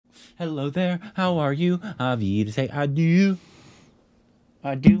Hello there, how are you? Avi to say I do.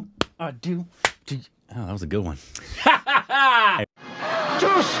 I do. I do. Oh, that was a good one.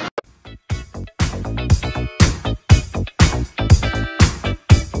 Juice!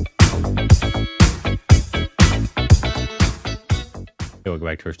 Welcome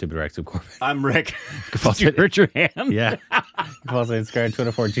back to our Stupid Rex of Corbin. I'm Rick. Did you hurt your hand? Yeah. Follow us on Instagram,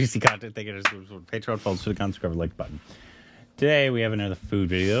 Twitter for juicy content. Thank you to Patreon. Follow us to the subscribe like button. Today we have another food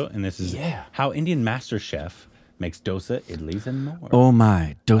video, and this is how Indian Master Chef makes dosa, idlis, and more. Oh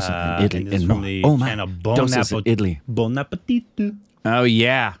my, dosa and idli and more. Oh my, Dosas and idli. Bon appetit. Oh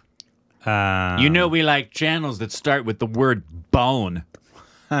yeah. You know we like channels that start with the word bone.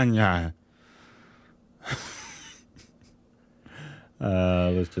 Let's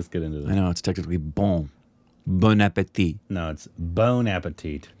just get into this. I know it's technically bon. Bon appetit. No, it's bon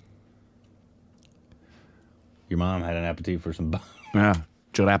appetit. Your mom had an appetite for some bone. Yeah.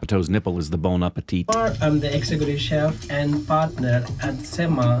 Judd Apatow's nipple is the bon appetit. I'm the executive chef and partner at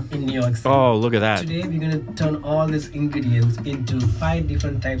Sharma in New York City. Oh, look at that. Today we're going to turn all these ingredients into 5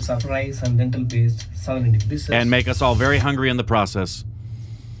 different types of rice and lentil-based Southern Indian dishes. And make us all very hungry in the process.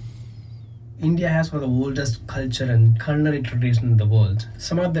 India has one of the oldest culture and culinary tradition in the world.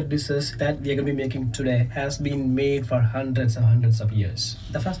 Some of the dishes that we are going to be making today has been made for hundreds and hundreds of years.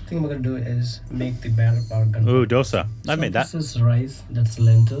 The first thing we're going to do is make the batter for gunpowder. Ooh, dosa. I made that. This is rice, that's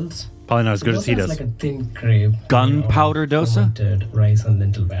lentils. Probably not as good as he does. It's like a thin crepe. Gunpowder dosa? Rice and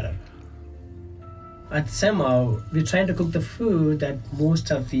lentil batter. At Sharma, we're trying to cook the food that most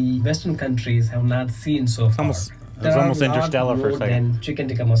of the Western countries have not seen so far. It was almost interstellar for a second. Chicken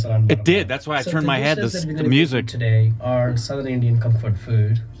tikka masala. It did. That's why I turned my head to the music. Today are Southern Indian comfort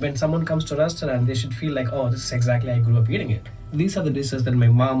food. When someone comes to a restaurant, they should feel like, oh, this is exactly how I grew up eating it. These are the dishes that my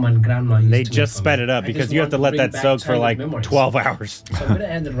mom and grandma used to make. They just sped it up because you have to let that soak for like 12 hours. So I'm going to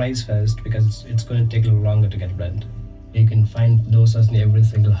add the rice first because it's going to take a little longer to get blended. You can find dosas in every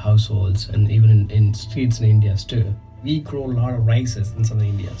single households and even in streets in India too. We grow a lot of rices in Southern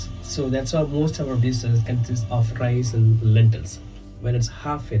India. So that's why most of our dishes consist of rice and lentils. When it's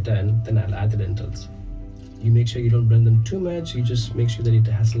halfway done, then I'll add the lentils. You make sure you don't blend them too much. You just make sure that it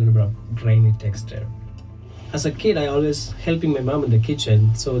has a little bit of grainy texture. As a kid, I always helping my mom in the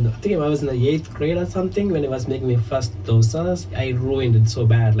kitchen. So I think I was in the 8th grade or something when I was making my first dosas. I ruined it so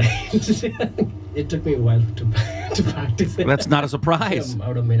bad. Like it took me a while to practice it. That's not a surprise. I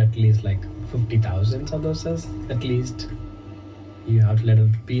would have made at least like 50,000 of dosas, at least. You have to let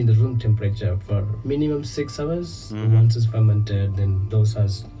it be in the room temperature for minimum 6 hours. Once it's fermented, then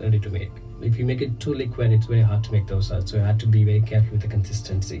dosas ready to make. If you make it too liquid, it's very hard to make dosas. So you have to be very careful with the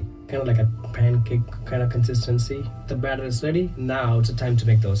consistency. Kind of like a pancake kind of consistency. The batter is ready. Now it's the time to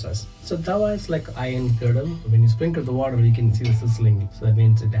make dosas. So tawa is like iron girdle. When you sprinkle the water, you can see the sizzling. So that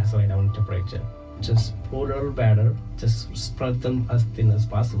means it has a right down temperature. Just pour a little batter. Just spread them as thin as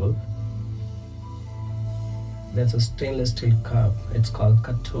possible. That's a stainless steel cup. It's called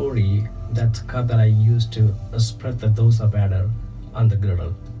katori. That's a cup that I use to spread the dosa batter on the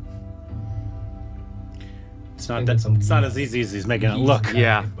griddle. It's not as easy as he's making it look.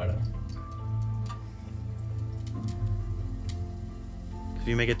 Yeah. If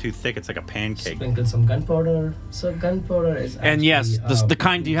you make it too thick, it's like a pancake. Sprinkle some gunpowder. So gunpowder is actually, And yes, the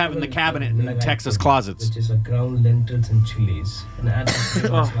kind you have in the cabinet in Texas closets. Which is a ground lentils and chilies. And add the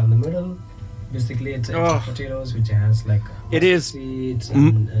potatoes in the middle. Basically, it's potatoes which has like seeds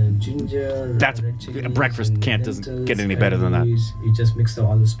and ginger. That's chili, breakfast doesn't get any better than that. You just mix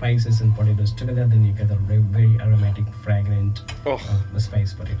all the spices and potatoes together, then you get a very, very aromatic, fragrant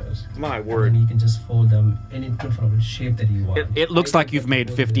spiced potatoes. My And word. then you can just fold them any preferable shape that you want. It looks like you've made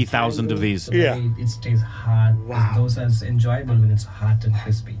 50,000 of these. Yeah. It stays hard. Wow. Dosa is enjoyable when it's hot and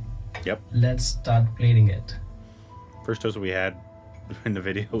crispy. Yep. Let's start plating it. First dosa we had in the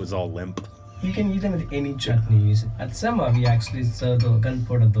video was all limp. You can eat them with any chutneys. At Sharma, we actually serve the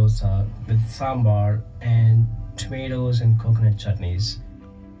gunpowder dosa with sambar and tomatoes and coconut chutneys.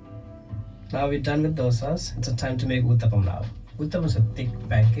 Now we're done with dosas. It's a time to make uttapam now. Uttapam is a thick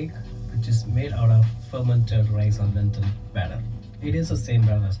pancake which is made out of fermented rice and lentil batter. It is the same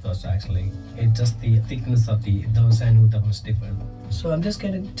batter as dosa actually. It's just the thickness of the dosa and uttapam is different. So I'm just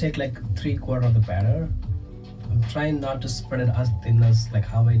going to take like 3/4 of the batter. I'm trying not to spread it as thin as like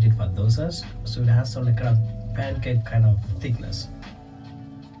how I did for dosas. So it has sort of like a pancake kind of thickness.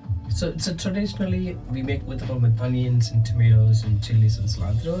 So traditionally we make uttapam with onions and tomatoes and chilies and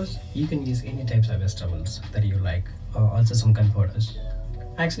cilantros. You can use any types of vegetables that you like, also some gunpowders.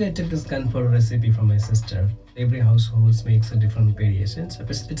 Actually, I took this gunpowder recipe from my sister. Every household makes a different variations.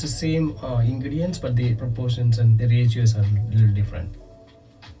 It's the same ingredients, but the proportions and the ratios are a little different.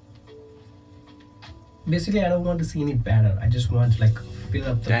 Basically, I don't want to see any batter. I just want to like fill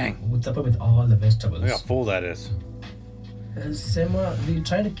up the uttapam with all the vegetables. Look how full that is. We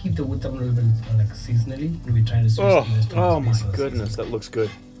try to keep the uttapam a little bit like seasonally. We try to switch the vegetables. Oh my goodness, that looks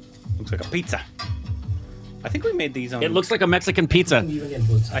good. Looks like a pizza. I think we made these on... It looks like a Mexican pizza.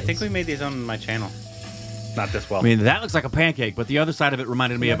 I think we made these on my channel. Not this well. I mean, that looks like a pancake, but the other side of it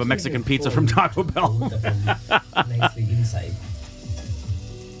reminded me of a Mexican pizza from Taco Bell. Nicely inside.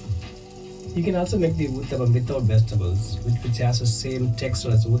 You can also make the uttapam without vegetables, which has the same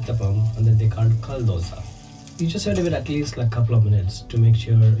texture as uttapam, and then they call dosa. You just have to wait at least like a couple of minutes to make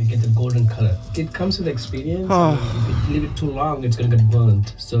sure you get the golden color. It comes with experience. If you leave it too long, it's gonna get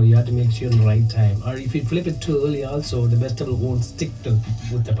burnt. So you have to make sure in the right time. Or if you flip it too early, also the vegetable won't stick to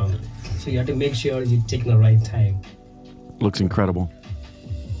uttapam. So you have to make sure you take the right time. Looks incredible.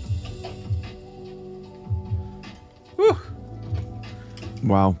 Whew.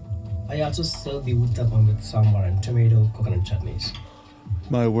 Wow. I also serve the uttapam with sambar and tomato coconut chutneys.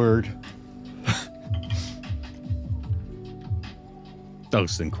 My word. That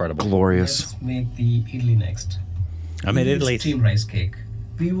looks incredible. Glorious. Let's make the idli next. I made idli. Steamed rice cake.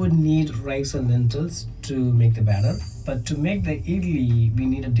 We would need rice and lentils to make the batter. But to make the idli, we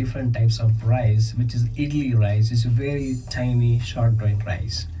need a different types of rice, which is idli rice. It's a very tiny, short-grained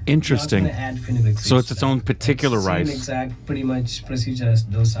rice. Interesting. We're not gonna add fenugreek So seeds it's its to own that. particular It's rice. Same exact, pretty much procedure as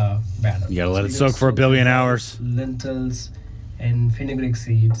dosa batter. You gotta let it So soak for a billion hours. Lentils and fenugreek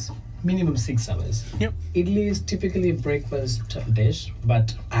seeds. Minimum 6 hours. Yep. Idli is typically a breakfast dish,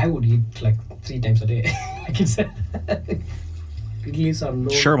 but I would eat like 3 times a day. Like it's idlis are known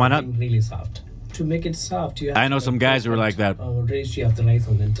Sure, why not? for being really soft. To make it soft, you have I know to some guys who are like that. Ratio of the rice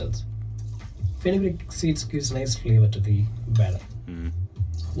and lentils. Fenugreek seeds gives nice flavor to the batter.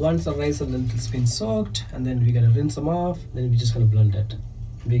 Once the rice and lentils been soaked, and then we're gonna rinse them off. Then we're just gonna blend it.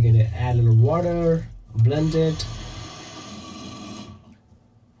 We're gonna add a little water, blend it.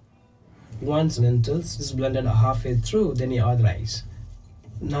 Once lentils is blended halfway through, then you add rice.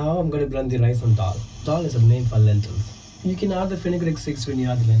 Now I'm going to blend the rice and dal. Dal is a name for lentils. You can add the fenugreek seeds when you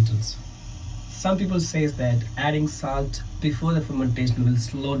add the lentils. Some people say that adding salt before the fermentation will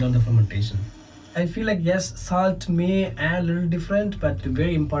slow down the fermentation. I feel like yes, salt may add a little different, but the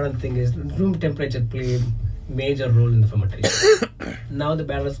very important thing is room temperature play a major role in the fermentation. Now the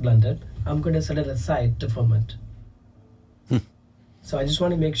batter is blended. I'm going to set it aside to ferment. So I just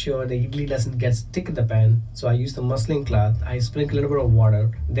want to make sure the idli doesn't get stick in the pan. So I use the muslin cloth. I sprinkle a little bit of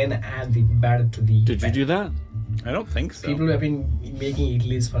water, then add the batter to the Did pan. you do that? I don't think so. People have been making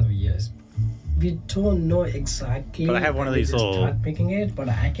idlis for years. We don't know exactly. But I have one of when these they little start making it, but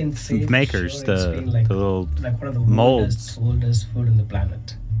I can say for makers, sure it's been like the little one of the molds. oldest food on the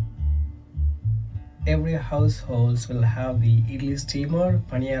planet. Every household will have the idli steamer,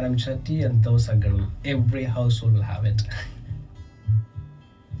 paniyaram chatti, and dosa grill. Every household will have it.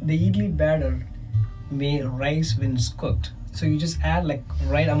 The idli batter may rise when it's cooked. So you just add like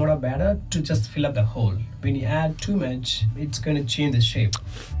right amount of batter to just fill up the hole. When you add too much, it's going to change the shape.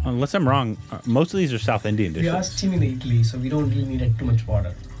 Unless I'm wrong, most of these are South Indian dishes. We are steaming the idli, so we don't really need too much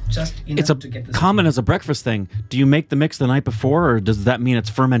water. Just enough It's a to get the common as a breakfast thing. Do you make the mix the night before, or does that mean it's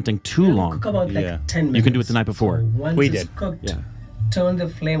fermenting too long? Cook about like Yeah. 10 minutes. You can do it the night before. So once We it's did. cooked, Yeah. turn the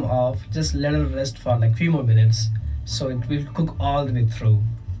flame off. Just let it rest for like few more minutes, so it will cook all the way through.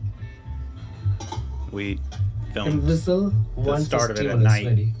 We And filmed, whistle once the start of it steamer at is night,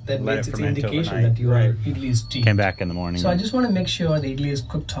 ready. That let means it it's ferment indication overnight. that your Right. idli is steamed. came back in the morning. So I just want to make sure the idli is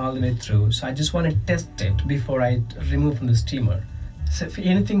cooked all the way through. So I just want to test it before I remove from the steamer. So if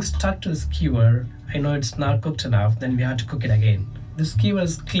anything stuck to the skewer, I know it's not cooked enough, then we have to cook it again. The skewer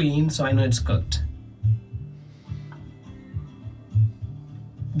is clean, so I know it's cooked.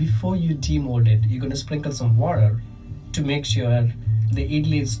 Before you demold it, you're going to sprinkle some water to make sure the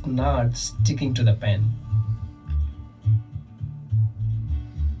idli is not sticking to the pan.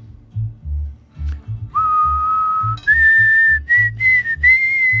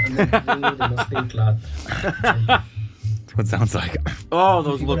 And then remove the muslin cloth. That's what it sounds like. Oh,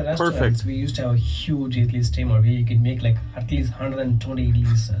 those If you go look to restaurants, perfect. We used to have a huge idli steamer where you could make like at least 120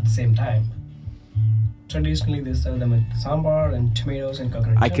 idlis at the same time. Traditionally, they serve them with sambar and tomatoes and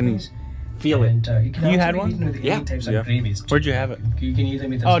coconut I can chutneys. feel it. And you can You also had eat one? them with Yeah. any types Yeah. of gravies. Where'd you have it? You can eat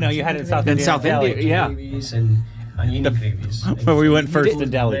them with Oh, no, you had it in South In India. South India, Delhi. yeah. Gravies and any gravies. Where we went You first go to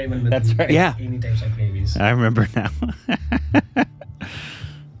Delhi. very well with That's right. Yeah. Any types of gravies. I remember now.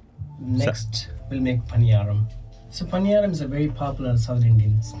 Next, we'll make paniyaram. So paniyaram is a very popular South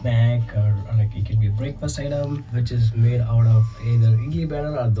Indian snack, or like it can be a breakfast item, which is made out of either idli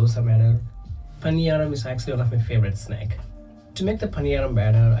batter or dosa batter. Paniyaram is actually one of my favorite snack. To make the paniyaram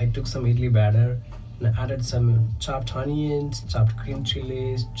batter, I took some idli batter, And I added some chopped onions, chopped green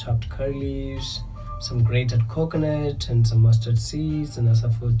chilies, chopped curry leaves, some grated coconut, and some mustard seeds, and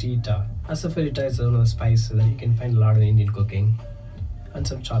asafoetida. Asafoetida is one of the spices that you can find a lot in Indian cooking. And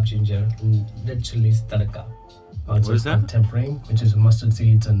some chopped ginger and red chilies tadaka. Also What is that? tempering, which is mustard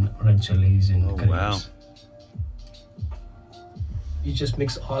seeds and red chilies and curry wow. leaves. You just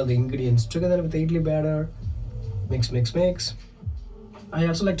mix all the ingredients together with the idli batter. Mix, mix, mix. I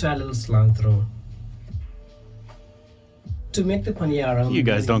also like to add a little cilantro. To make the paniyaram, You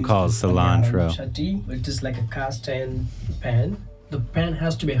guys don't call it use cilantro. paniyaram chatti, which is like a cast iron pan. The pan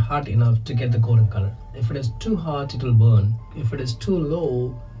has to be hot enough to get the golden color. If it is too hot, it will burn. If it is too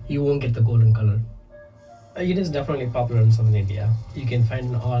low, you won't get the golden color. It is definitely popular in southern India. You can find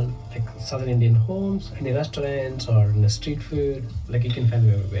in all like southern Indian homes, in the restaurants or in the street food. Like you can find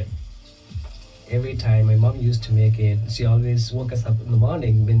them everywhere. Every time my mom used to make it, she always woke us up in the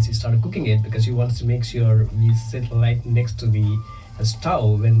morning when she started cooking it because she wants to make sure we sit right next to the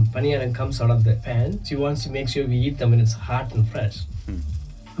stove when paniyaram comes out of the pan. She wants to make sure we eat them when it's hot and fresh.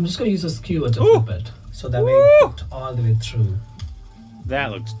 I'm just going to use a skewer to flip it so that way it cooked all the way through.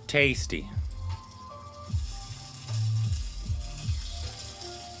 That looks tasty.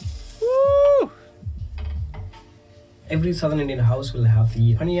 Woo! Every southern Indian house will have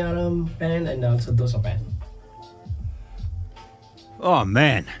the paniyaram pan and also dosa pan. Oh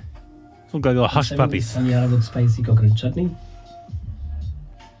man, look like little hush Serving puppies. Paniyaram with spicy coconut chutney.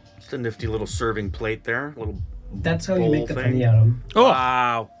 It's a nifty little serving plate there. Little. That's how you Bowl make the thing. paniyaram. Oh.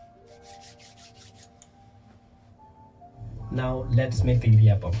 Wow. Now let's make the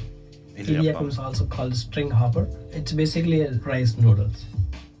idiyappam. Idiyappam. Idiyappam is also called string hopper. It's basically a rice noodles.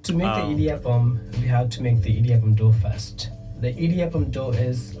 To make the idiyappam, we have to make the idiyappam dough first. The idiyappam dough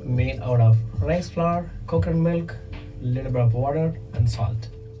is made out of rice flour, coconut milk, a little bit of water, and salt.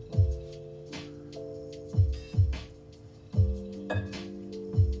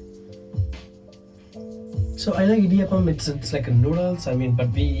 So I know idiyappam, it's like a noodles. I mean, but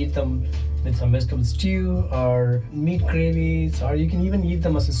we eat them with some vegetable stew or meat gravies, or you can even eat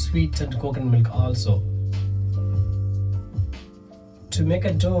them as a sweet and coconut milk also. To make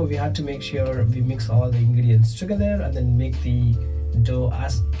a dough, we have to make sure we mix all the ingredients together and then make the dough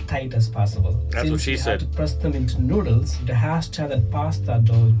as tight as possible. That's Since what she we said. have to press them into noodles, it has to have that pasta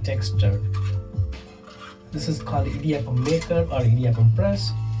dough texture. This is called idiyappam maker or idiyappam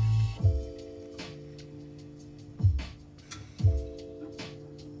press.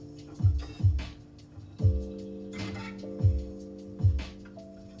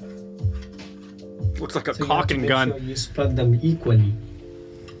 Looks like a So you have cock to and make gun. sure you spread them equally.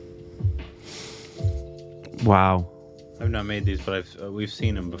 Wow. I've not made these, but we've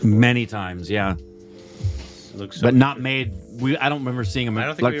seen them before. Many times, yeah. Looks so But not made. I don't remember seeing them I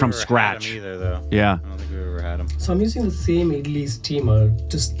don't think like we've from ever had scratch. them either, though. Yeah. I don't think we've ever had them. So I'm using the same idli steamer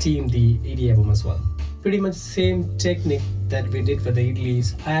to steam the idiyappam as well. Pretty much same technique that we did for the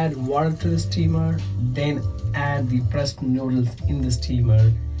idlis. Add water to the steamer, then add the pressed noodles in the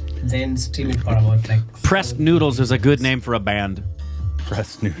steamer, then steam it for about like... Pressed Noodles is a good name for a band.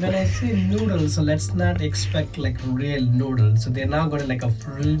 Pressed noodle. When I say noodles, so let's not expect like real noodles. So they're not going to like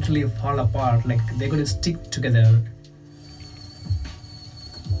literally fall apart. Like they're going to stick together.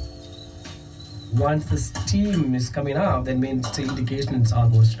 Once the steam is coming up, that means the indication it's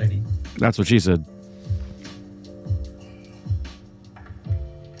almost ready. That's what she said.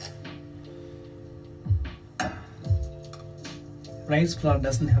 Rice flour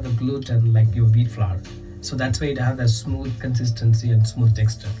doesn't have the gluten like your wheat flour, so that's why it has a smooth consistency and smooth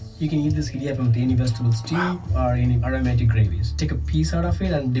texture. You can eat this idiyappam with any vegetable stew or any aromatic gravies. Take a piece out of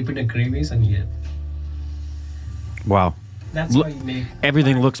it and dip it in gravies and eat it. Wow. That's Look, how you make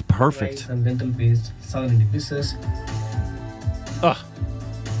everything fried looks perfect. rice and lentil based southern Indian dishes. Ugh.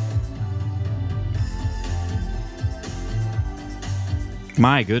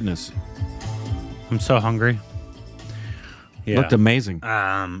 My goodness. I'm so hungry. Yeah. Looked amazing.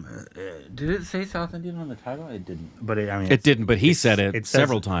 Did it say South Indian on the title? It didn't. But I mean, It didn't, but he said it says-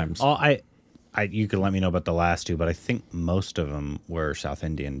 several times. Oh, you could let me know about the last two, but I think most of them were South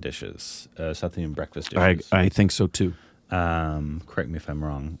Indian dishes, South Indian breakfast dishes. I think so too. Correct me if I'm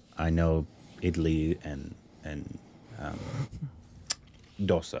wrong. I know idli and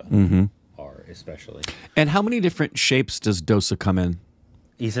dosa are especially. And how many different shapes does dosa come in?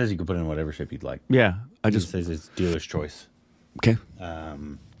 He says you can put it in whatever shape you'd like. Yeah, I He just says it's dealer's choice. okay.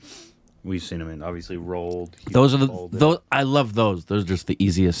 We've seen them in obviously rolled. Those are folded. those. I love those. Those are just the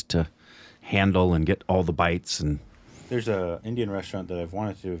easiest to handle and get all the bites and. There's a Indian restaurant that I've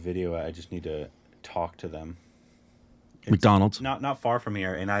wanted to do a video at. I just need to talk to them. It's McDonald's. not far from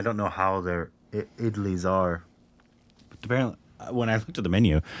here, and I don't know how idlis are. But apparently, when I looked at the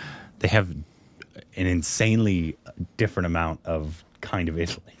menu, they have an insanely different amount of kind of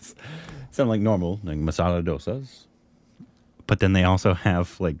idlis. Some like normal, like masala dosas. But then they also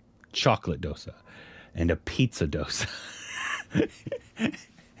have like chocolate dosa and a pizza dosa.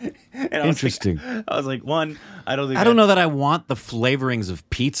 Interesting. I was like, one, I don't know that I want the flavorings of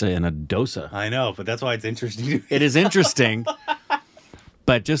pizza in a dosa. I know, but that's why it's interesting. It is interesting,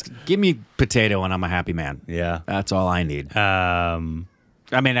 but just give me potato and I'm a happy man. Yeah. That's all I need. I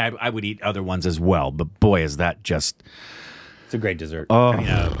mean, I would eat other ones as well, but boy, is that just... It's a great dessert. Oh,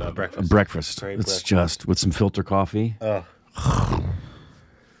 breakfast. Breakfast. Great It's breakfast. just with some filter coffee.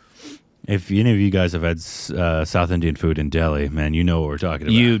 If any of you guys have had South Indian food in Delhi, man, you know what we're talking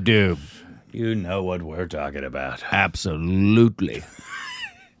about. You do. You know what we're talking about. Absolutely.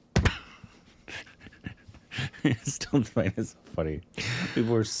 Still find it so funny.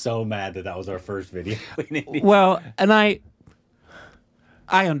 People were so mad that was our first video in India. Well, and I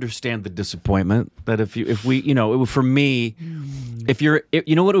understand the disappointment that if we, you know, for me,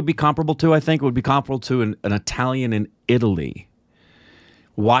 you know what it would be comparable to? I think it would be comparable to an Italian in Italy.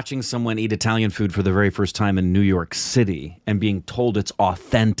 Watching someone eat Italian food for the very first time in New York City and being told it's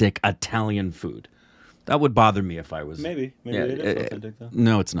authentic Italian food. That would bother me if I was... Maybe it is authentic, though.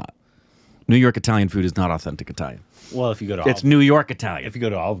 No, it's not. New York Italian food is not authentic Italian. Well, if you go to It's New York Italian. If you go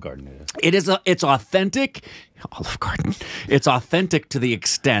to Olive Garden, it is. It's authentic. Olive Garden. It's authentic to the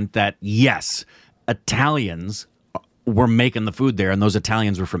extent that, yes, Italians were making the food there, and those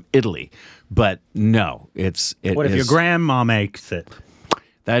Italians were from Italy. But no, What if your grandma makes it?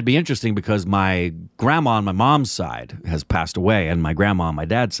 That'd be interesting because my grandma on my mom's side has passed away, and my grandma on my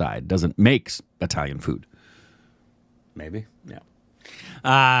dad's side doesn't make Italian food. Maybe. Yeah.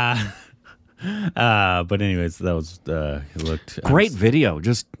 But anyways, that was it looked Great video.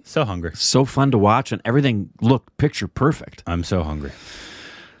 Just so hungry. so fun to watch, and everything looked picture perfect. I'm so hungry.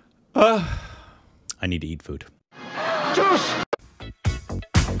 I need to eat food.